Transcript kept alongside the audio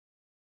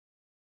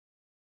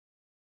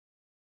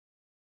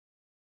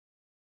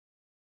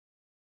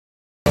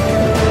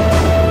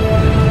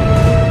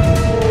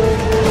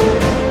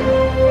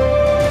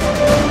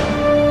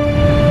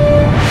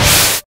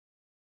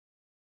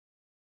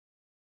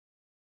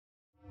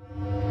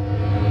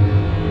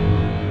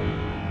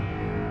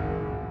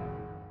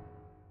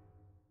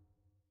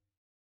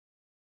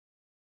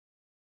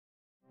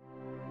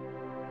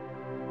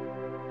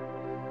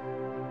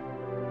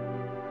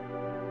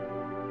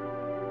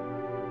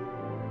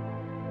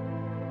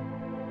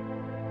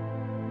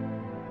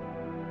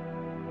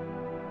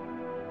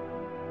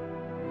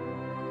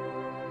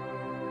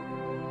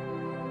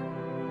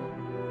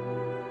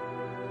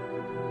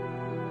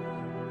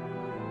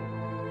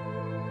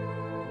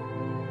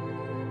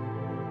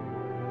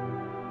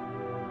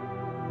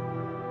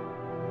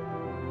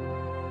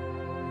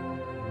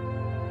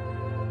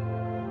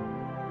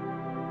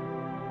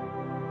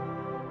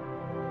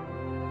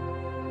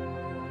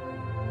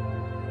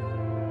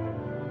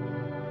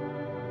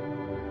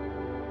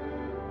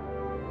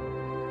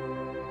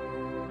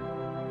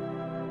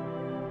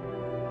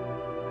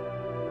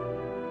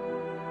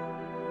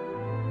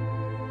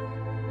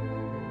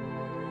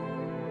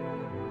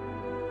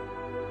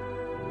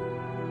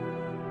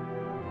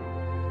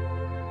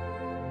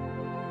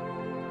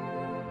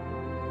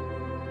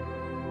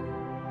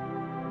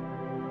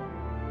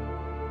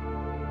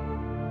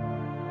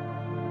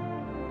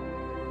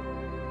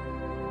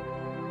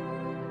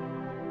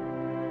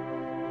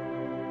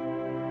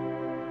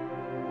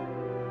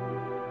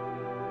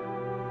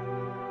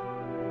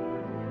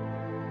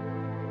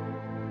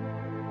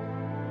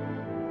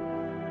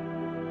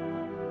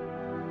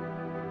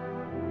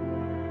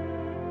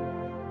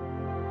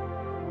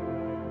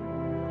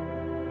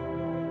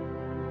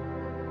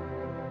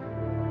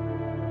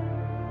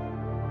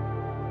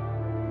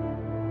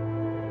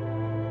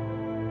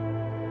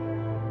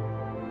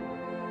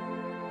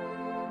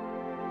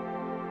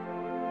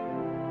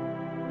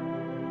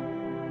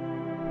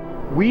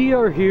We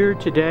are here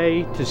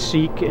today to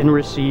seek and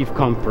receive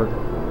comfort.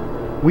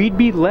 We'd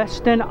be less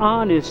than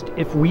honest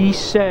if we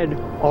said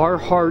our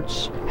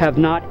hearts have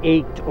not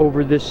ached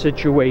over this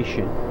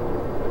situation.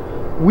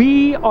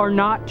 We are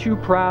not too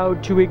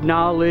proud to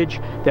acknowledge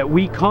that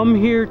we come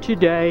here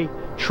today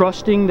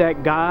trusting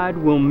that God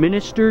will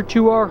minister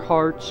to our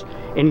hearts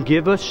and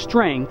give us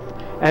strength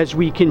as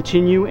we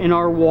continue in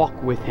our walk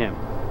with Him.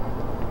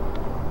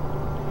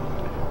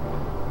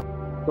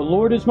 The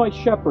Lord is my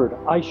shepherd,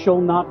 I shall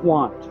not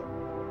want.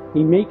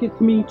 He maketh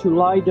me to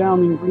lie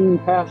down in green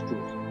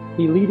pastures.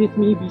 He leadeth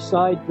me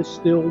beside the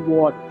still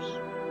waters.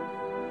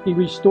 He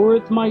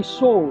restoreth my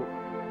soul.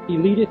 He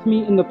leadeth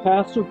me in the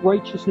paths of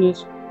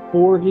righteousness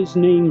for His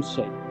name's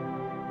sake.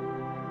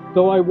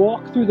 Though I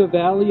walk through the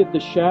valley of the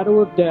shadow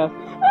of death,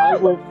 I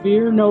will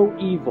fear no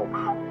evil.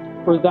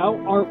 For Thou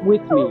art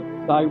with me.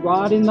 Thy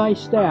rod and Thy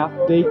staff,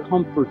 they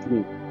comfort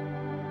me.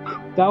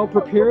 Thou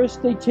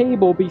preparest a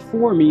table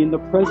before me in the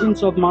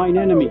presence of mine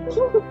enemies.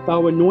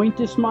 Thou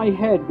anointest my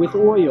head with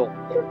oil.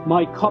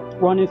 My cup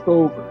runneth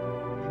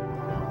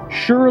over.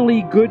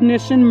 Surely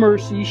goodness and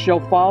mercy shall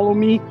follow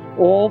me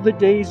all the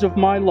days of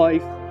my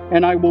life,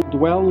 and I will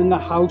dwell in the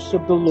house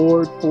of the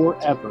Lord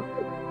forever.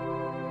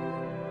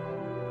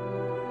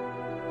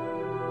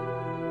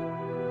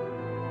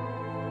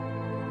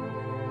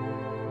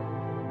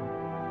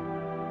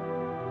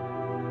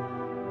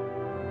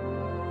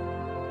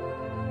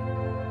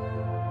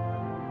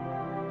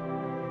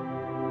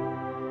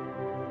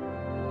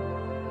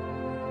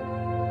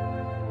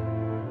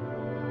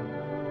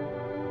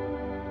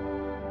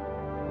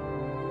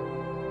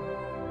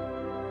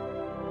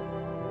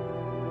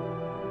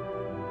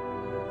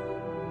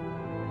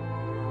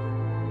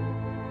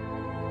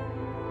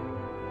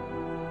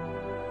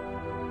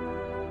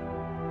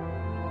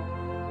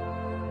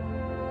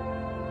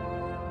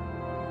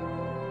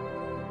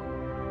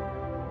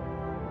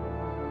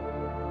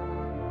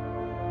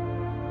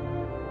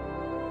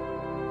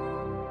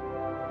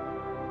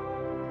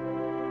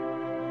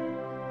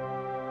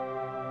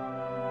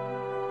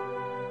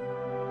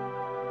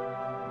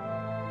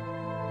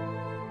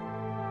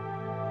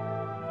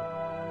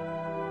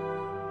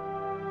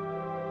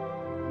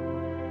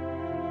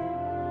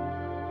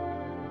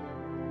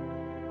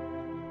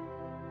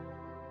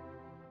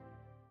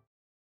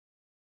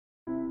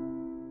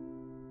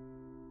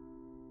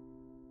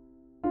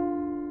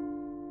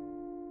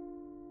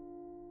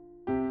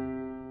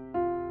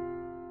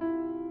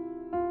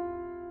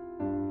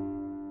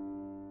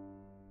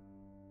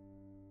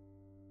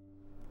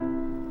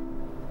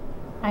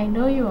 I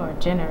know you are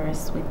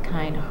generous with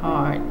kind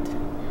heart,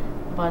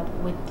 but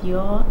with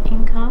your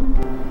income,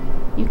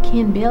 you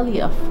can barely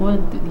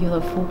afford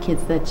the 4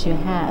 kids that you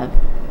have.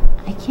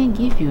 I can't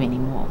give you any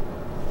more.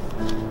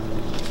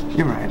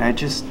 You're right, I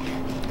just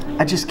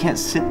can't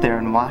sit there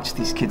and watch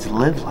these kids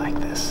live like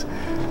this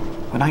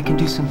when I can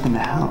do something to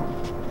help.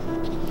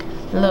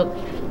 Look,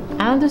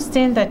 I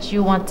understand that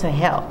you want to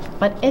help,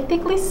 but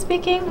ethically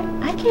speaking,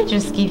 I can't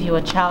just give you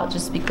a child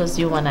just because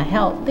you want to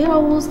help. There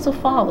are rules to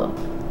follow.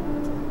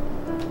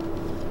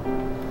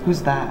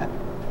 Who's that?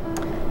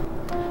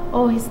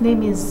 Oh, his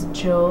name is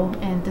Joe,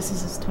 and this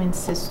is his twin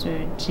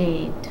sister,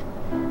 Jade.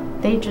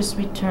 They just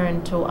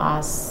returned to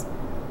us.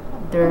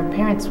 Their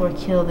parents were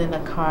killed in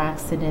a car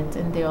accident,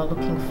 and they are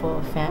looking for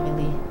a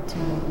family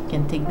who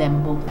can take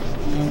them both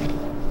in.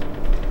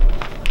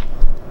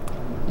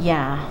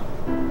 Yeah,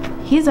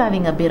 he's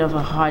having a bit of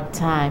a hard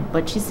time,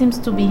 but she seems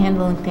to be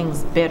handling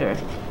things better.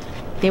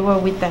 They were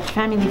with that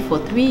family for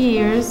 3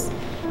 years.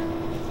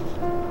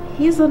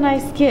 He's a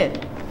nice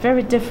kid.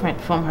 Very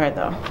different from her,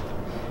 though.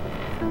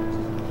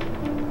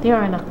 They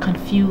are in a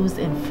confused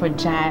and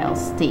fragile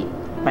state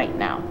right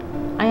now.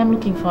 I am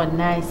looking for a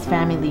nice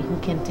family who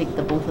can take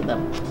the both of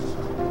them.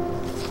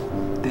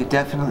 They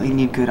definitely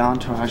need good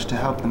entourage to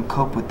help them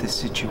cope with this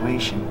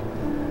situation.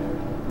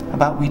 How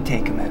about we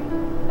take them in?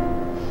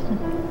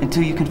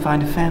 Until you can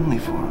find a family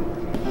for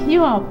them.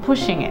 You are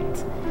pushing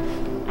it.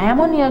 I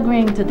am only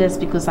agreeing to this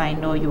because I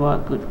know you are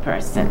a good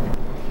person.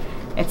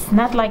 It's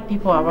not like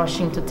people are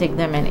rushing to take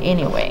them in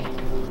anyway.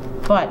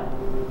 But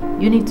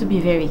you need to be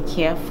very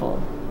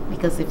careful,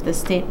 because if the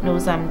state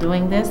knows I'm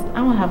doing this,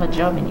 I won't have a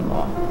job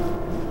anymore.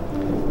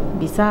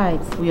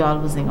 Besides, we are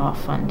losing our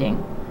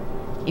funding.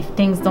 If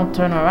things don't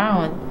turn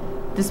around,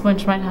 this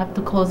bunch might have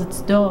to close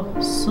its door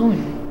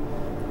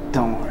soon.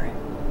 Don't worry.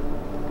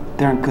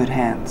 They're in good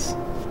hands.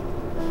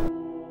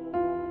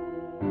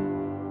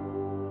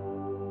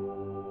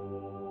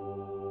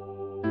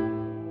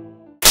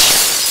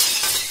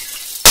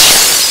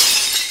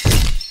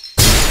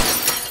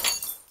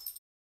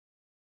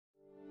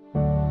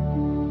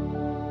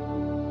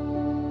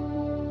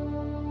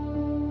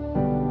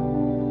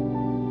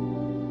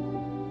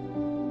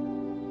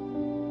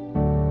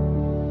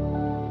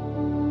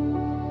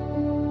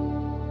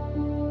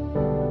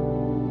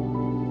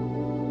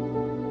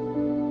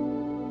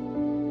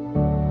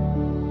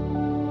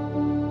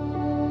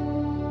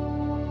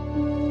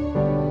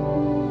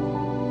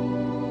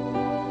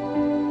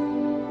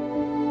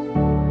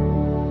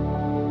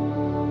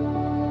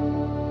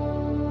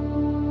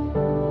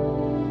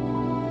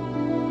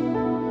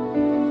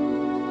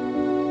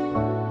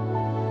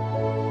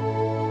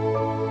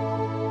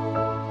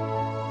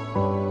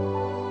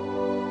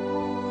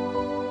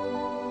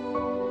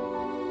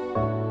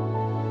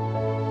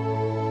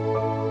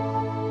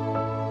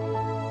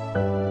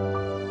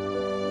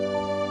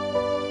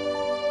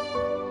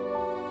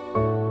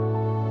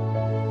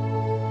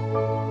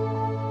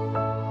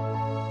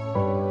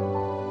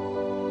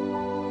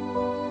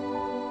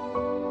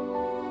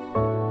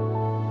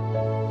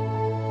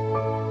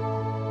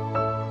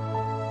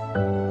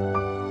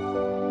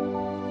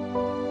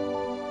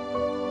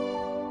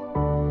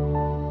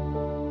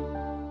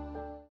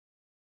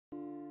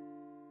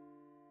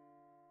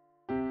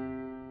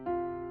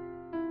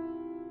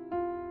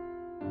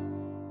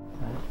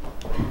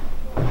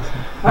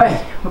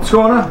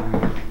 What's going on?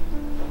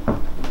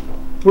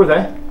 Who are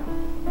they?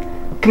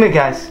 Come here,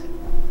 guys.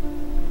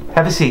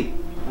 Have a seat.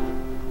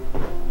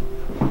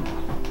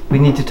 We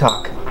need to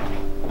talk.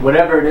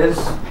 Whatever it is,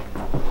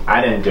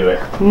 I didn't do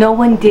it. No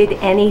one did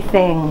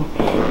anything.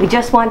 We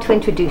just want to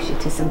introduce you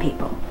to some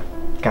people.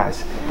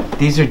 Guys,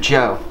 these are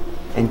Joe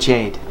and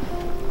Jade.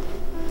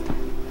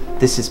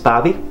 This is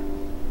Bobby,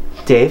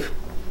 Dave,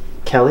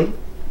 Kelly,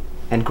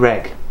 and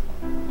Greg.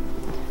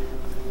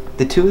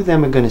 The two of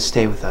them are going to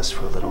stay with us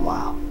for a little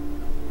while.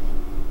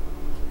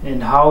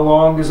 And how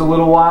long is a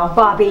little while?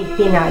 Bobby,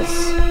 be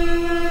nice.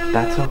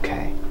 That's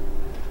okay.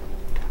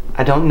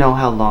 I don't know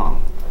how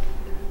long.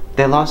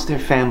 They lost their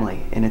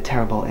family in a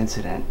terrible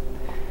incident.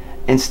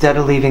 Instead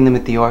of leaving them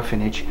at the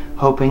orphanage,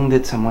 hoping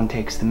that someone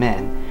takes them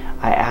in,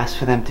 I asked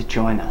for them to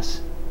join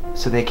us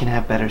so they can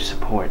have better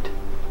support.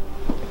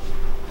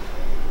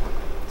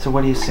 So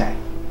what do you say?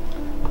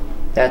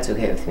 That's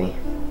okay with me.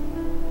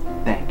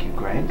 Thank you,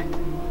 Greg.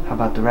 How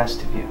about the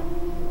rest of you?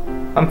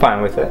 I'm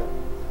fine with it.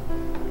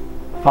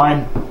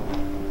 Fine.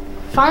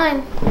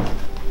 Fine.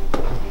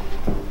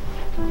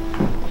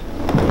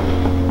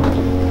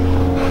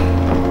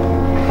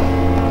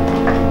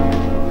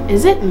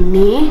 Is it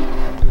me?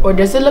 Or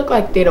does it look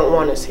like they don't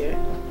want us here?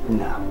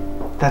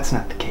 No, that's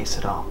not the case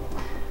at all.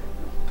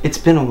 It's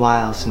been a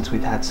while since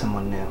we've had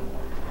someone new.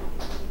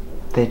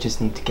 They just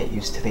need to get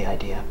used to the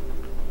idea.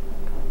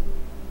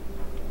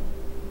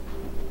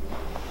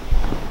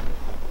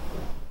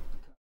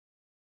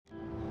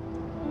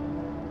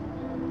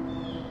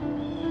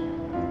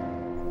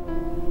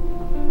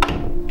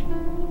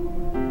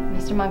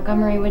 Mr.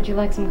 Montgomery, would you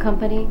like some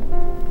company?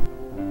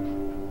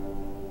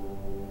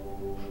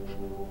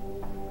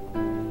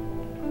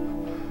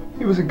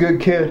 He was a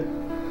good kid.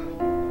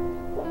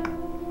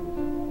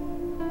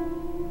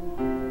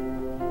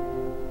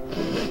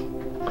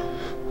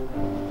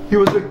 He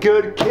was a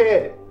good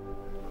kid.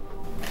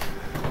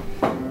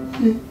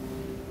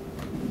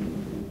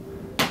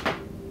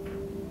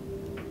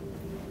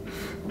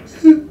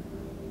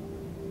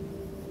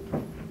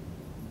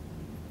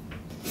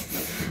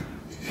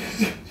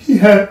 He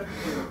had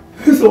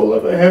his whole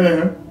life ahead of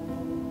him.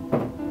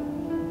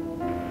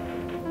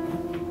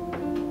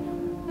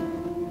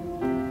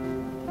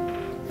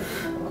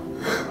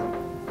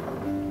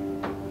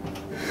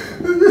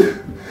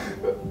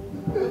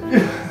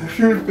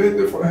 Should have been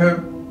there for him.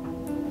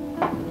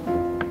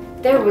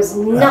 There was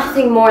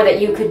nothing more that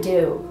you could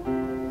do.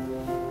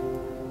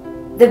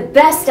 The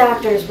best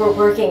doctors were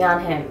working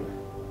on him.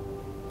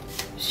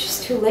 It's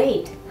just too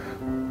late.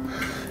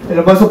 And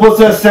am I supposed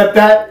to accept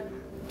that?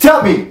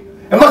 Tell me!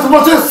 Am I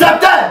supposed to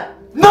accept that?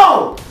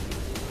 No!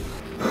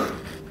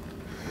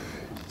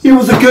 He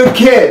was a good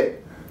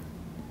kid.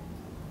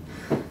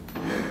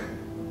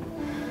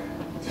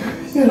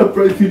 He had a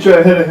bright future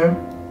ahead of him.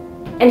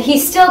 And he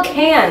still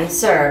can,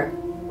 sir.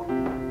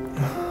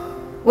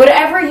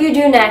 Whatever you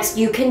do next,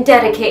 you can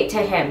dedicate to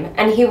him,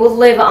 and he will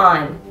live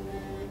on.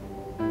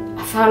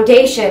 A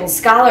foundation,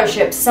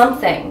 scholarship,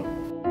 something.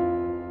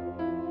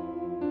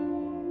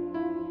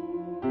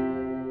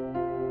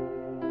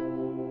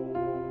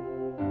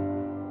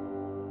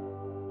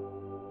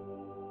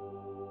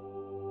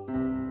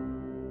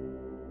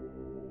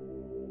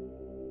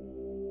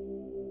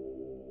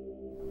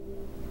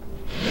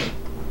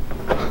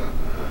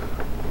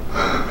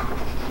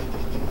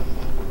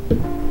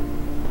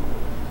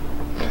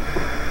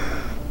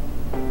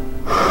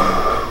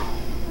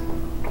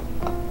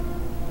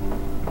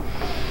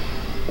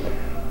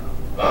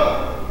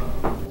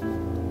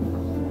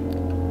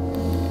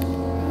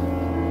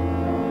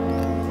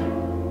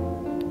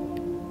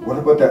 What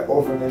about that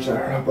orphanage I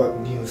heard about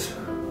in the news?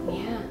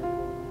 Yeah.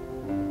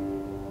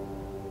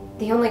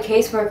 The only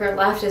caseworker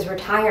left is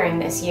retiring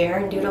this year,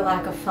 and due to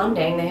lack of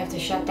funding, they have to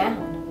shut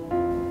down.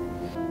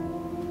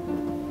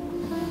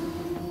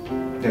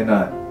 They're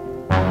not.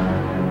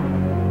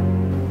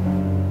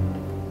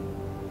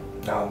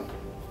 No.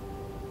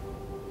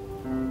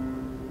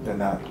 They're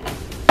not.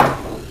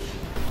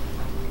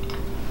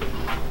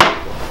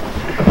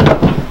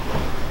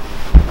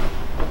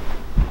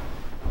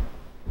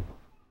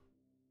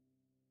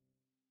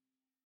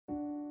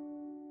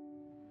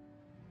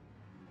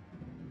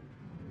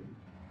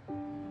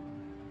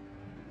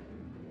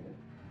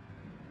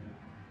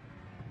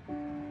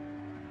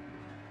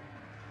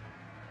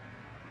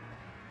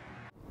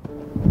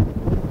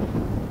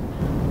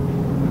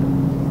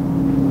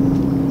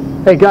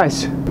 Hey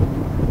guys, I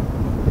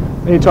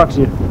need to talk to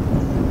you.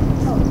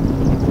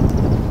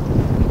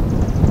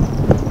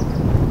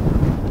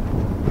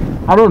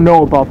 I don't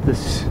know about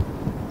this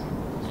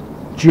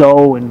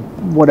Joe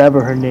and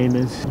whatever her name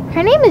is.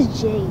 Her name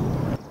is Jade.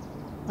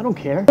 I don't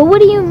care. But what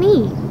do you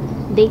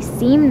mean? They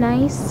seem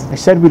nice. I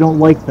said we don't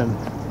like them.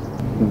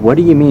 What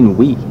do you mean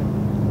we?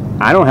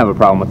 I don't have a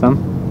problem with them.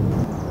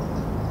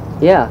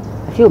 Yeah,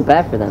 I feel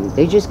bad for them.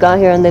 They just got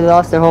here and they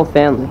lost their whole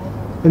family.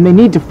 And they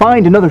need to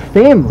find another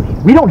family.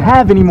 We don't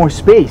have any more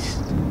space.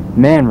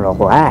 Man,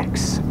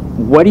 relax.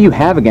 What do you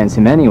have against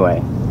him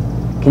anyway?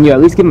 Can you at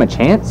least give him a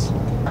chance?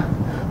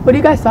 What are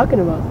you guys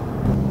talking about?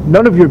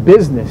 None of your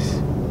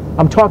business.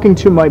 I'm talking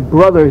to my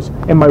brothers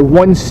and my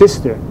one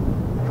sister.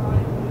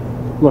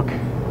 Look,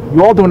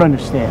 you all don't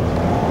understand.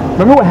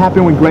 Remember what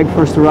happened when Greg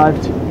first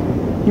arrived?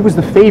 He was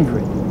the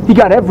favorite. He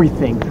got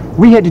everything.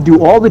 We had to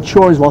do all the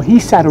chores while he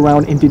sat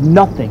around and did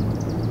nothing.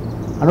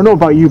 I don't know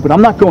about you, but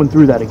I'm not going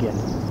through that again.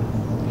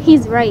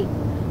 He's right.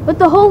 With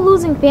the whole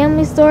losing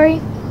family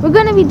story, we're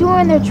gonna be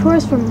doing their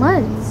chores for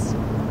months.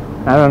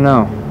 I don't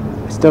know.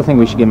 I still think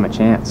we should give him a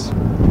chance.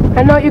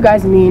 I know what you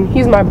guys mean.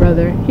 He's my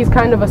brother. He's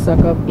kind of a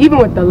suck-up. Even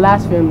with the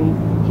last family,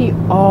 he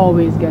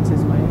always gets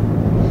his way.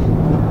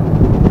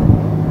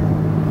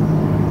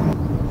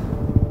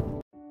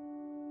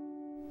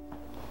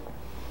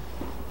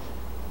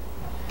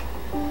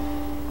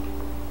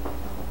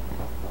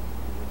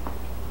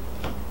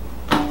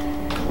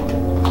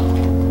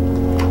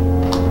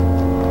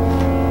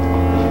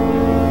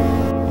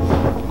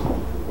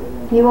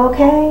 You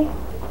okay?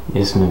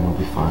 Yes, ma'am, I'll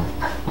be fine.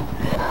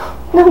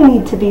 No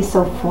need to be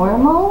so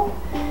formal.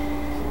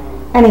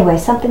 Anyway,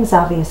 something's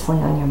obviously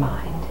on your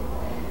mind.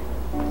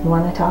 You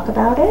want to talk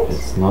about it?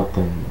 It's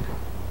nothing.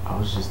 I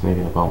was just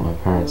thinking about my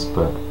parents,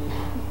 but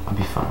I'll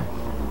be fine.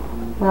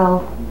 Well,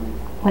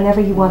 whenever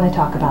you want to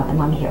talk about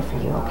them, I'm here for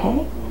you,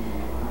 okay?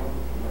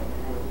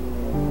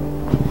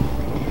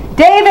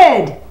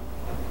 David!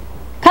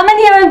 Come in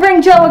here and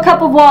bring Joe a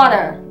cup of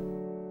water.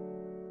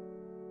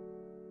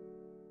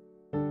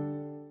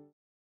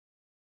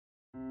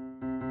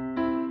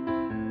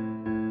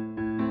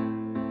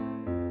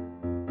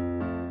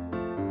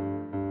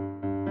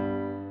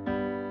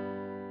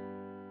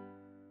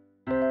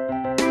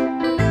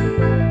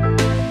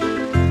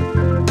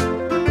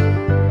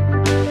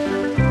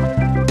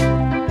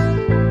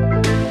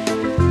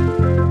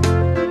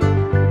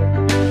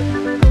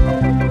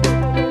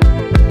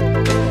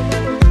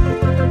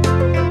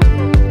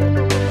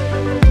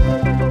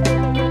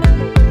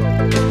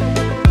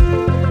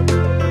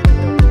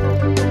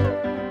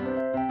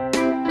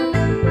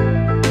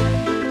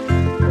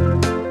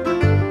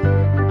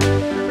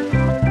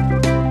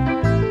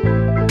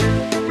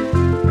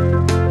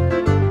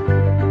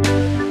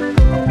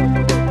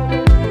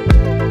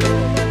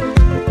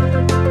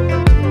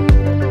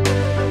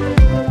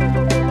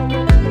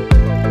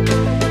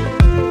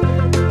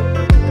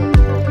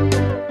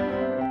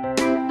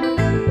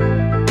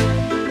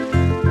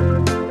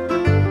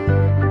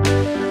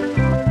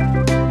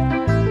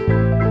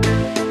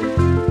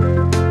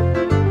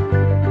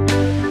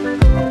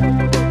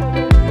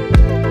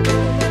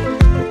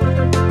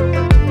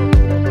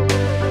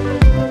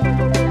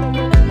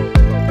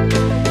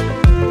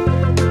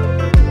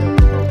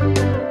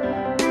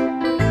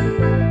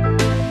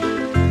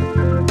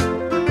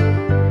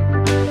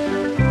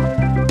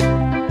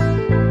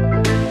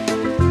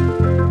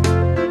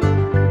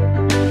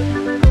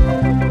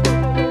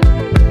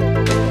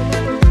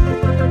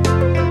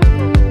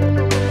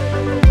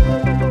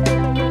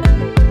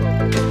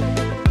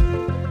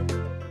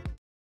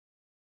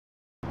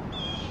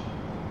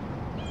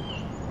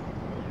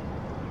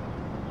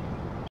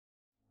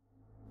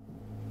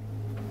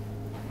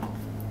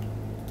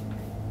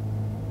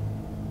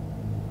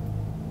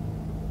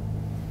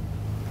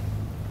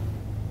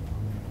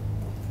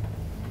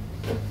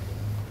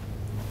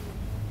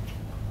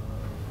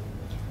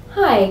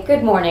 Hi,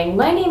 good morning.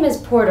 My name is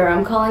Porter.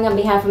 I'm calling on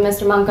behalf of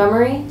Mr.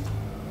 Montgomery.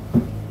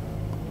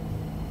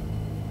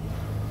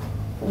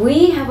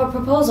 We have a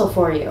proposal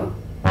for you.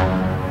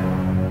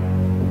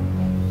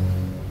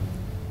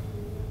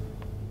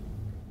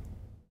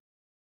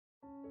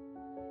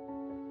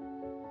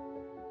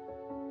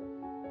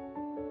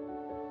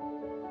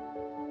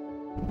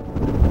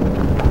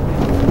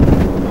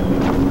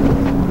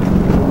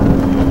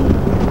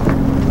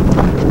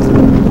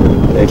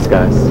 Thanks,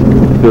 guys.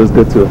 It feels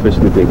good to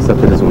officially be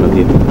accepted as one of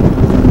you.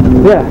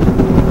 Yeah.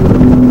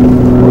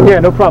 Yeah,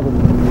 no problem.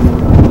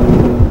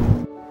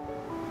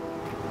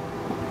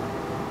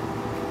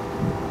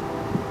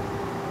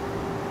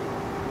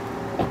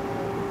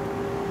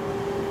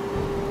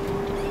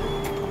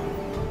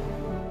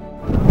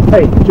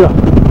 Hey, Joe.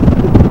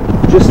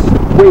 Just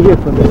wait here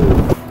for a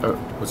minute.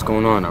 What's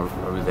going on?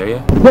 Are we there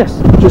yet?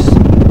 Yes, just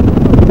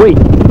wait.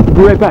 We'll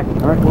be right back,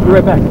 alright? We'll be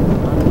right back.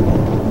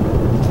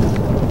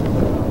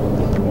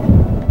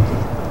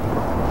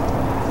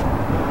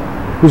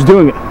 Who's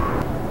doing it?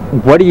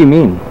 What do you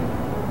mean?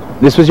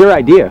 This was your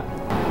idea.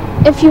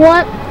 If you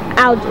want,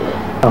 I'll do it.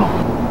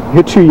 Oh,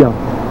 you're too young.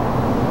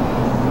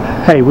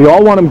 Hey, we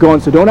all want him gone,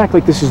 so don't act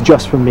like this is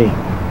just for me.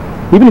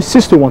 Even his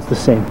sister wants the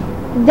same.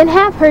 Then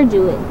have her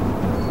do it.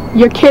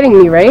 You're kidding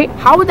me, right?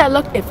 How would that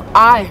look if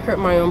I hurt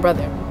my own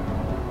brother?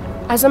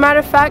 As a matter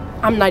of fact,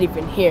 I'm not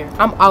even here.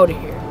 I'm out of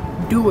here.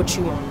 Do what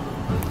you want.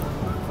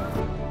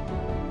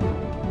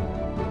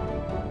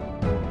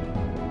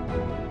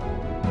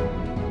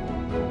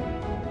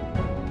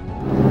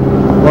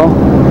 Well,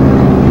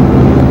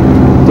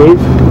 Dave,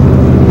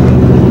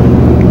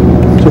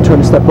 it's your turn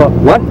to step up.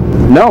 What?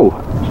 No,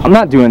 I'm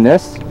not doing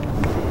this.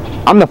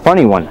 I'm the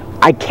funny one.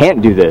 I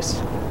can't do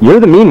this. You're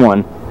the mean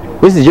one.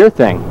 This is your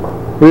thing.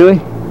 Really?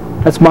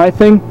 That's my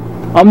thing?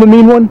 I'm the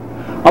mean one?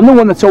 I'm the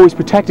one that's always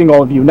protecting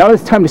all of you. Now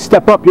it's time to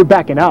step up. You're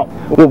backing out.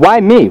 Well, why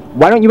me?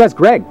 Why don't you ask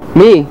Greg?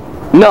 Me?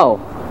 No.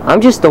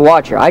 I'm just the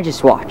watcher. I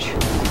just watch.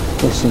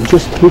 Listen,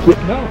 just take it.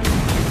 No.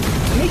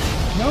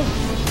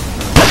 No.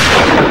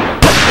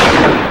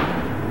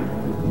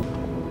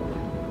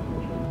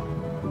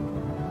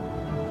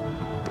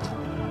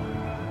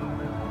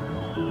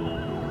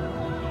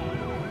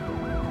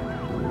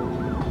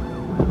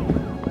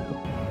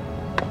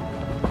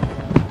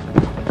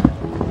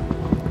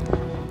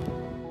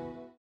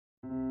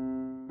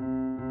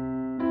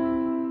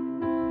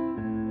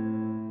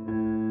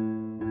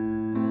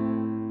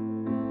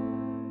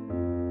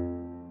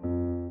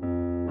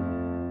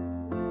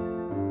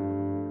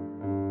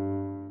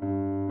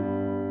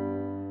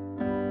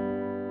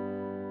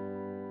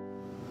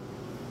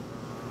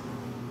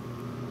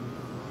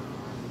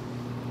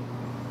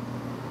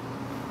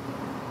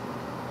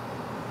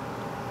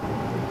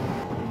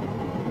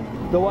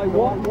 Though I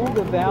walk through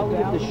the valley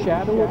of the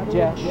shadow of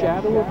death,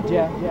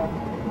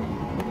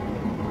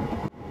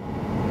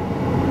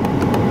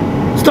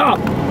 Stop!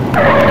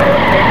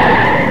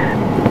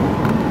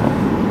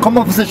 Come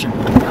on, position.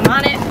 I'm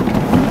on it.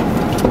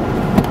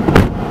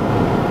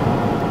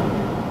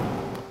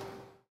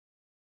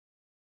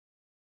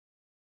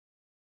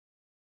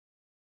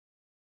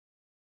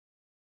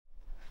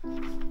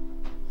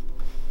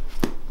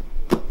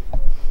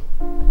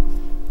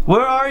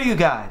 Where are you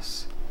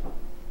guys?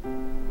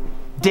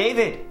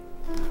 David,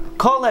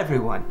 call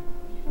everyone.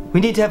 We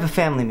need to have a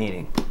family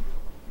meeting.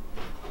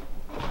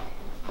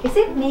 Is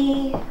it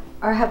me,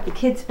 or have the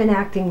kids been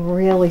acting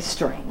really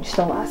strange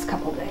the last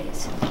couple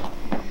days?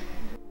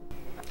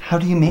 How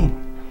do you mean?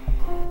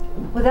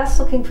 With us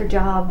looking for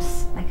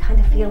jobs, I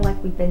kind of feel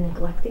like we've been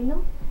neglecting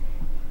them.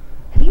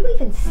 Have you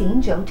even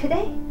seen Joe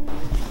today?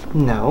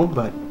 No,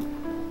 but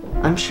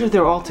I'm sure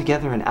they're all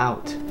together and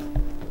out.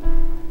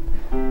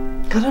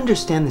 Gotta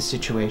understand the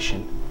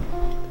situation.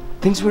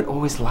 Things weren't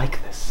always like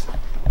this.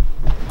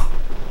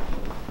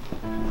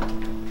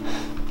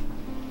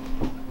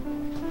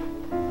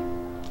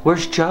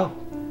 Where's Joe?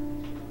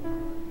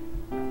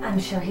 I'm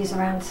sure he's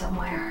around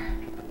somewhere.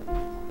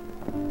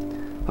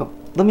 Well,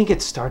 let me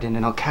get started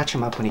and I'll catch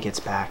him up when he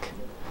gets back.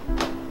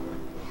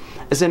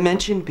 As I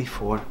mentioned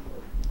before,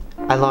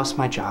 I lost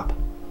my job.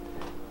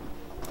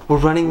 We're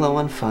running low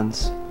on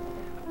funds,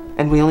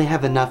 and we only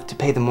have enough to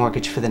pay the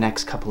mortgage for the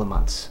next couple of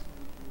months.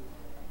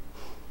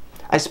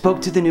 I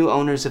spoke to the new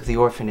owners of the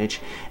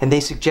orphanage, and they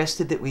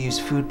suggested that we use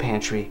food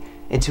pantry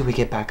until we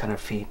get back on our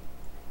feet.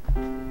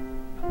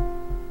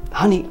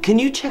 Honey, can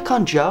you check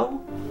on Joe?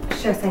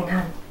 Sure thing,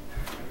 hon.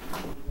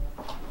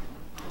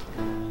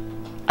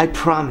 I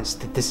promise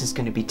that this is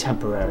going to be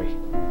temporary.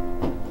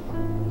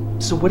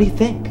 So what do you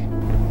think?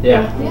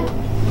 Yeah.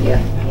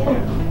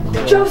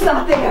 Joe's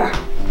not there.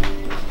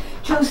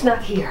 Joe's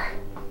not here.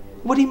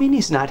 What do you mean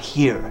he's not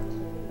here?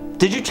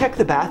 Did you check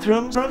the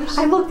bathrooms?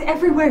 I looked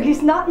everywhere.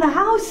 He's not in the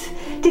house.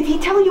 Did he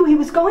tell you he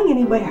was going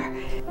anywhere?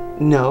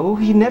 No,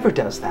 he never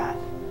does that.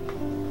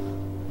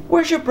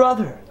 Where's your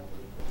brother?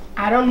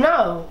 I don't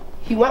know.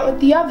 He went with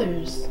the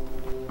others.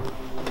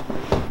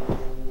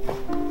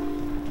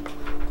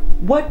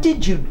 What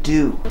did you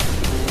do?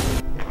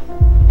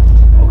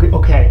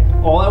 Okay.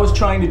 All I was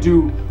trying to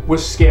do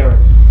was scare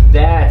him.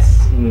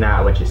 That's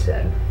not what you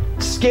said.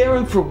 Scare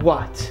him for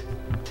what?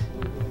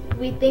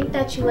 We think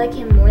that you like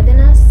him more than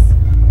us.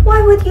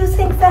 Why would you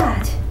think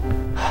that?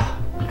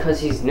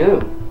 Because he's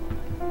new.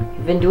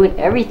 You've been doing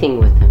everything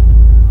with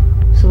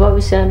him. So what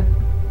we said,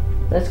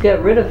 let's get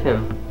rid of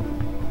him.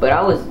 But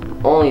I was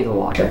only the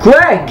watcher.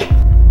 Greg!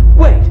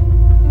 Wait,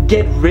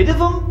 get rid of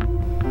him?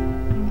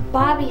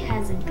 Bobby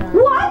has a gun.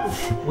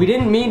 What? We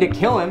didn't mean to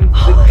kill him.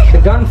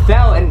 The gun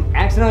fell and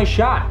accidentally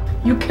shot.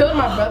 You killed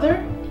my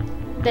brother?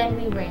 Then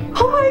we ran.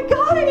 Oh my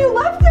God, and you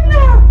left him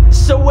there!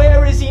 So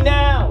where is he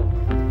now?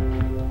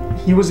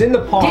 He was in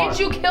the park. Did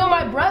you kill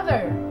my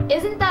brother?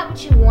 Isn't that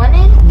what you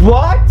wanted?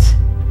 What?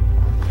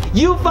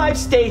 You five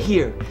stay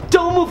here.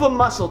 Don't move a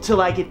muscle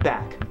till I get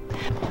back.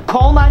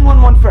 Call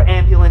 911 for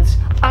ambulance.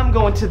 I'm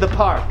going to the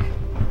park.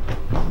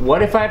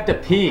 What if I have to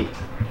pee?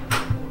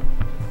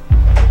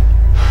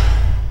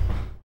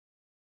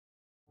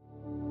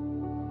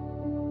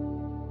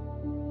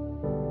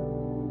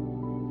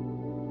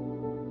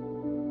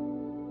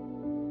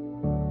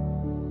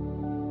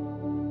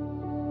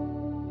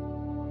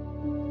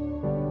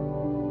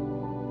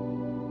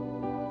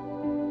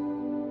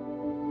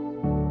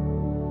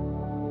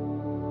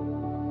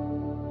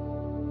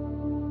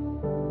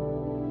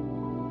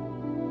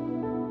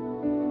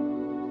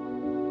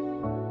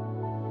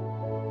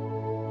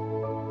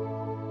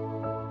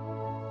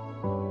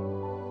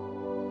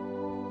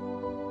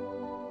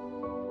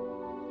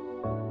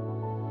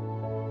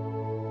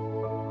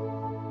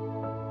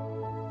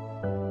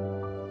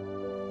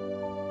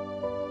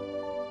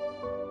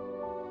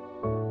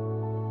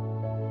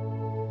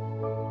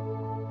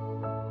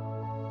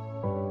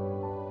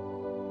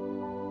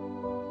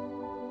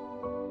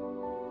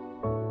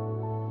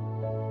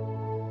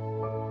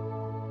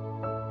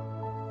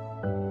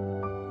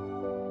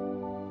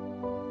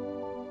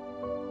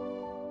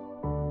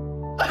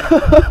 Have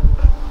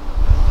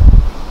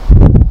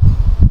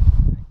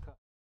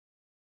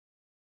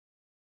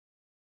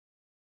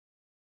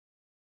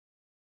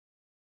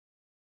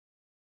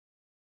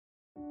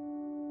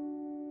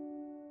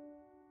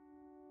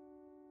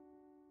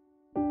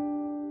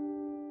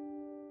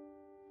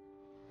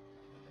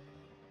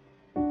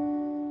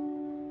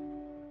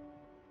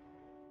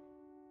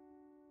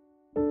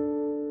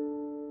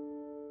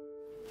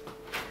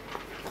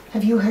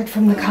you heard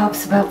from the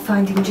cops about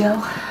finding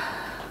Joe?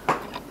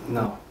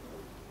 No.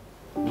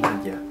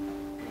 Not yet.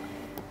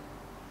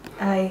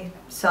 I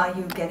saw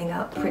you getting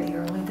up pretty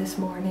early this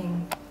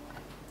morning.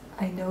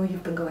 I know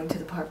you've been going to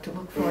the park to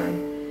look for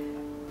him.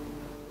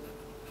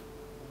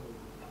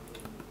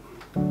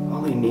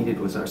 All he needed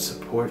was our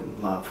support and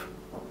love.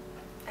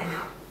 I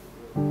know.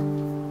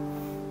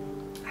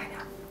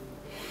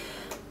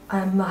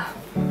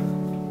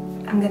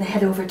 I'm gonna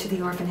head over to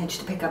the orphanage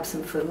to pick up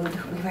some food.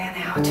 We ran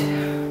out.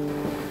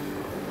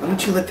 Why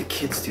don't you let the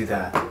kids do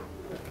that?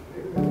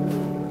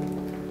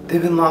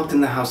 They've been locked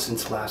in the house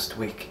since last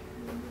week.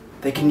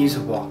 They can use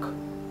a walk.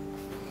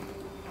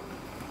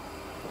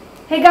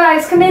 Hey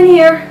guys, come in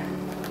here.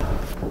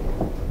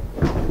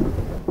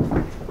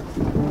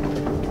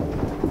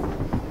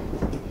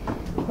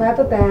 Grab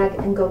a bag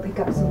and go pick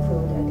up some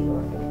food at the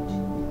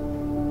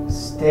orphanage.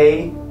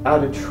 Stay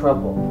out of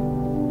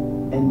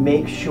trouble. And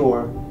make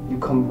sure you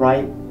come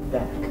right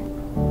back.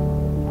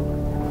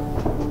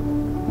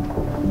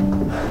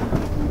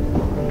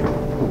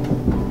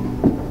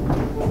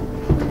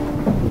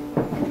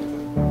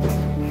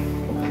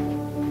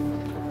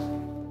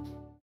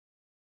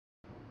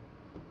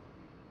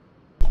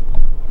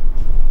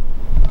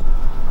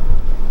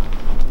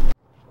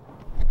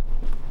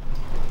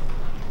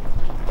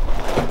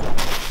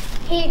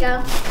 Here you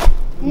go.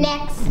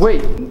 Next.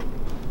 Wait,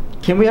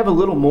 can we have a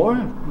little more?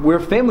 We're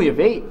a family of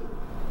 8.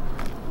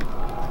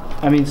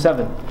 I mean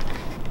 7.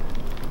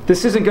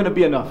 This isn't gonna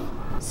be enough.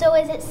 So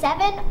is it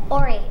 7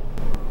 or 8?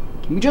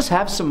 Can we just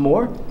have some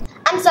more?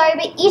 I'm sorry,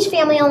 but each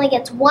family only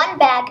gets 1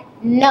 bag,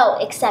 no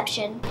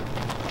exception.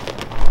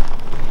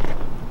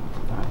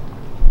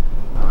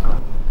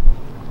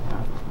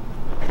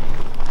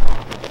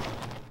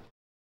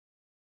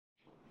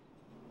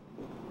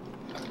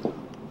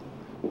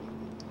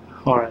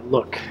 Alright,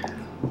 look.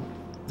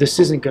 This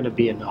isn't gonna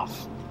be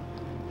enough.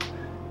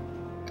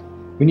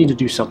 We need to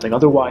do something,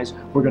 otherwise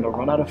we're gonna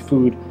run out of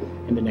food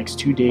in the next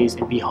 2 days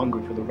and be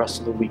hungry for the rest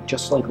of the week,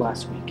 just like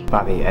last week.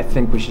 Bobby, I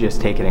think we should just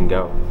take it and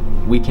go.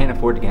 We can't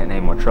afford to get in any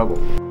more trouble.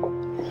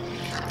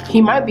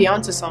 He might be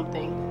onto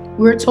something.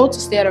 We were told to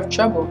stay out of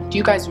trouble. Do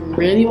you guys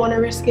really want to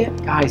risk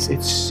it? Guys,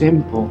 it's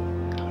simple.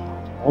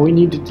 All we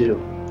need to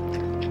do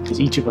is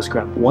each of us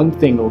grab one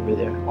thing over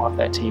there off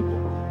that table.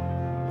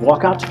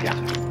 Walk out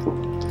together.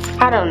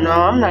 I don't know.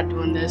 I'm not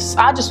doing this.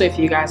 I'll just wait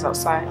for you guys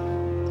outside.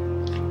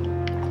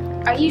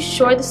 Are you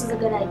sure this is a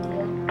good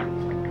idea?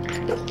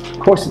 Of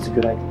course it's a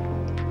good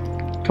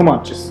idea. Come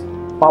on, just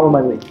follow my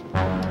lead.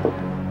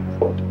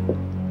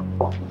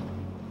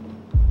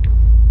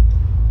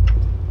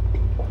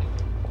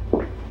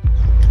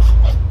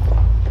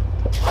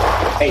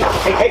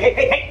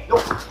 Hey! No,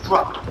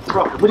 drop.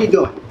 What are you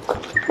doing?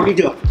 What are you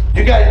doing?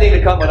 You guys need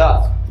to come with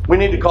us. We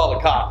need to call the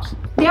cops.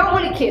 They aren't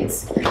one of the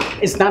kids.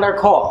 It's not our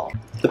call.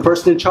 The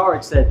person in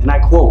charge said, and I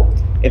quote,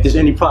 "If there's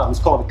any problems,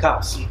 call the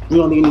cops. We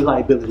don't need any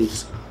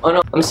liabilities." Oh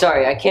no, I'm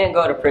sorry, I can't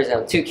go to prison.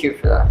 I'm too cute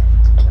for that.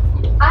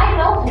 I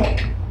know him.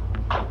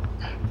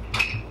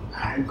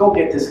 Go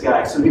get this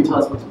guy so you can tell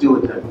us what to do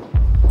with him.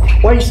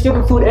 Why are you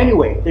stealing food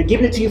anyway? They're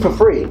giving it to you for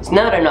free. It's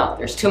not enough.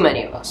 There's too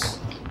many of us.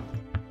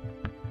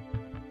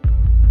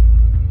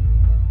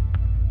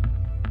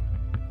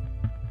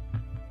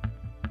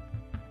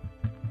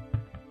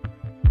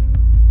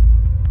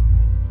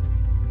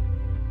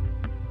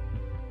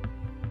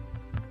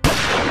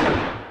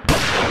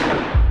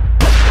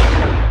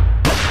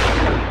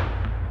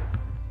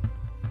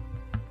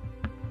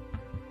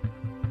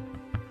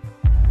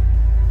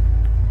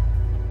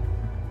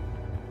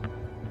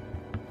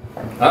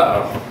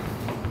 Uh-oh.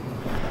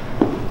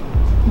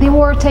 They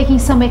were taking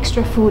some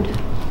extra food.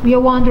 We are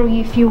wondering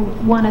if you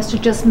want us to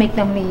just make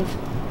them leave.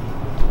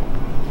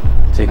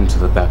 Take him to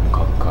the back and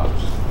call the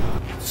cops.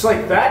 Just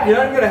like that? You're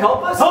not even gonna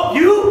help us? Help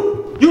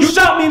you? You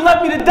shot me and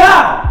left me to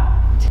die!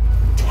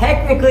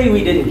 Technically,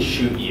 we didn't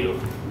shoot you.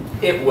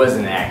 It was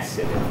an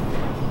accident.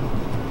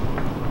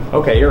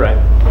 Okay, you're right.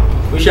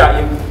 We shot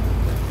you.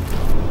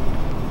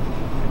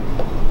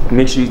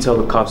 Make sure you tell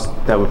the cops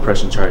that we're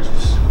pressing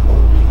charges.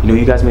 You know,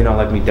 you guys may not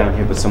like me down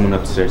here, but someone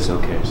upstairs still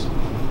cares.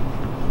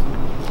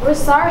 We're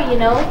sorry, you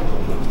know.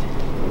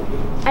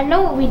 I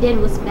know what we did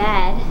was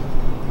bad.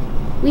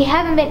 We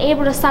haven't been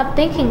able to stop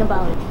thinking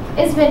about it.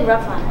 It's been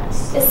rough on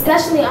us,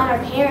 especially on our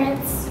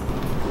parents.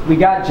 We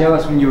got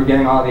jealous when you were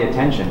getting all the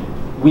attention.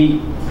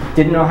 We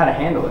didn't know how to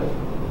handle it.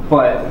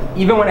 But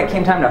even when it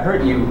came time to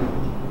hurt you,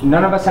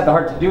 none of us had the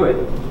heart to do it.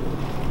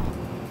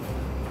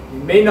 We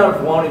may not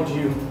have wanted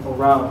you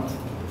around.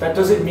 That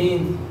doesn't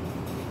mean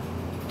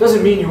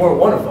you weren't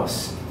one of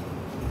us.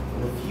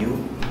 One of you?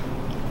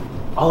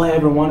 All I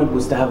ever wanted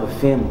was to have a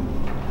family.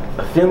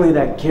 A family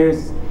that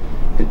cares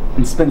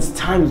and spends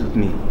time with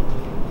me.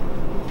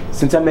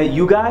 Since I met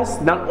you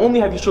guys, not only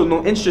have you shown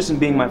no interest in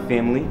being my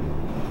family,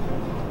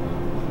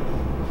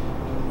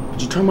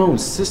 but you turned my own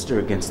sister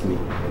against me.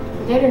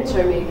 They didn't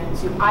turn me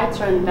against you, I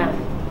turned them.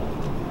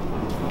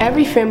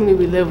 Every family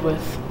we live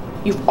with,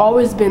 you've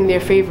always been their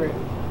favorite,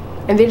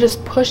 and they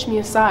just pushed me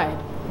aside,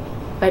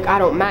 like I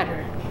don't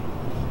matter.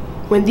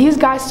 When these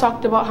guys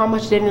talked about how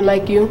much they didn't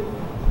like you,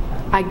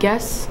 I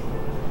guess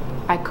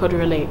I could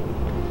relate.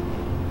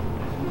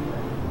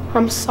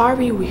 I'm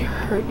sorry we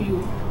hurt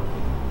you.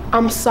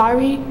 I'm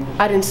sorry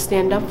I didn't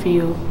stand up for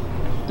you,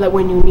 like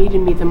when you needed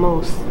me the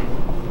most.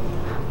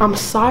 I'm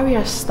sorry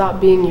I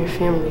stopped being your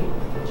family.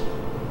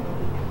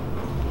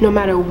 No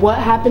matter what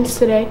happens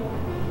today,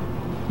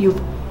 you've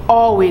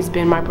always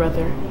been my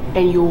brother,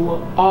 and you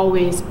will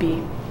always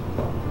be.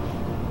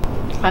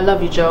 I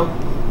love you, Joe.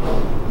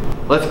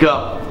 Let's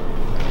go.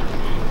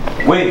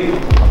 Wait.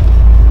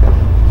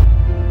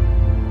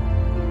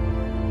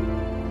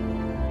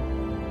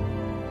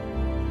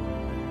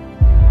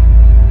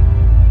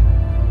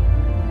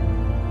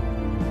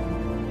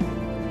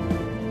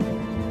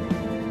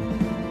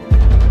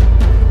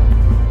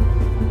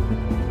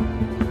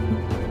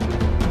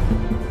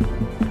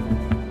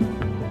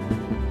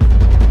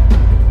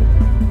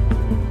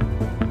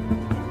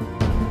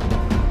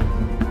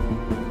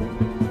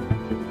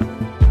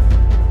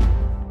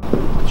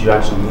 Did you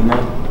actually mean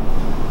that?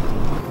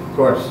 Of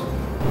course.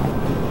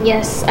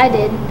 Yes, I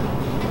did.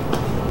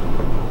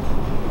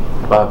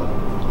 Bobby,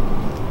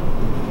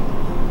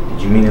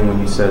 did you mean it when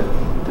you said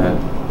that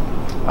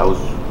I was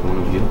one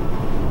of you?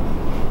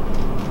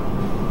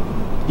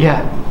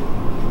 Yeah,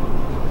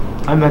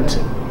 I meant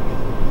it.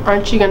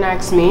 Aren't you gonna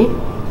ask me?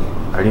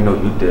 I already know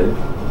you did.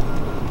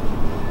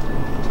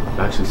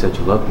 You actually said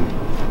you loved me.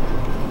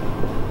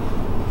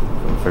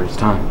 For the first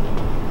time.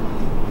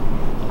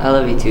 I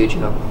love you too,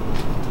 Joe.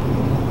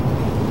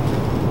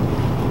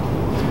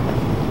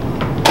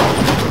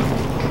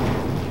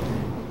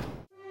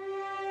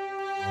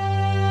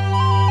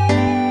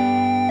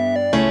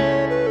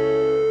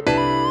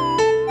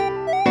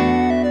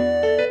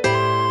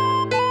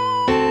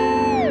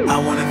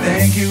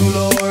 Thank you,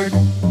 Lord.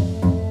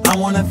 I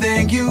wanna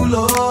thank you,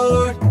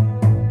 Lord.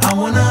 I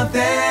wanna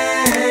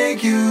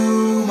thank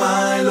you,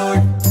 my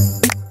Lord.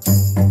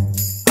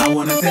 I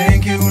wanna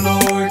thank you,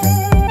 Lord.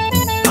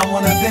 I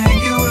wanna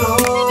thank you,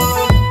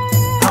 Lord.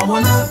 I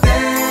wanna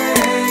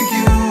thank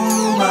you,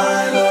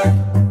 my Lord.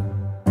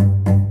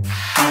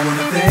 I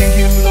wanna thank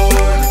you, Lord.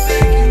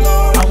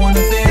 I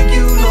wanna thank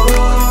you,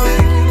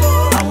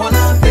 Lord. I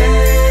wanna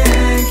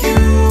thank you,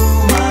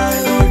 my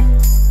Lord.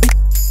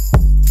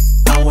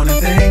 I wanna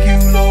thank you,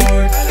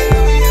 Lord.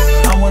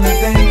 I wanna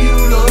thank you,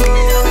 Lord.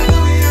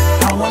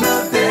 I wanna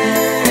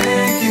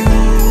thank you.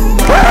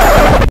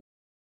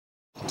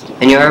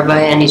 And you are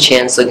by any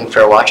chance looking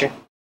for a watcher?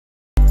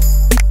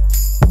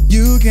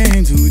 You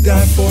came to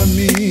die for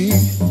me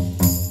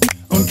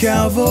on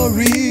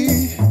Calvary.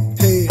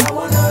 Hey, I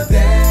wanna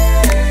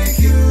thank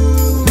you,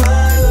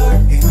 my Lord.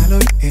 Hey, my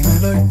Lord, hey, my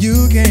Lord.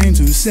 You came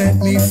to set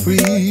me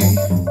free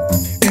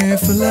and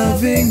for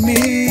loving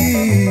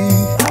me.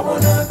 I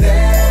wanna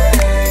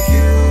thank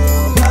you,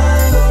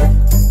 my Lord.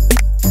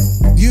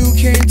 You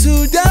came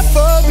to die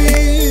for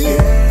me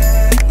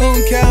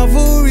on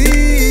Calvary.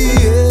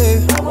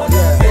 Yeah. I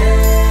wanna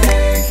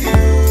thank you,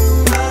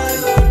 my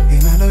Lord. Hey,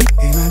 my Lord,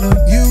 hey, my Lord.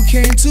 You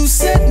came to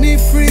set me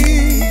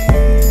free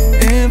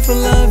and for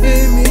love.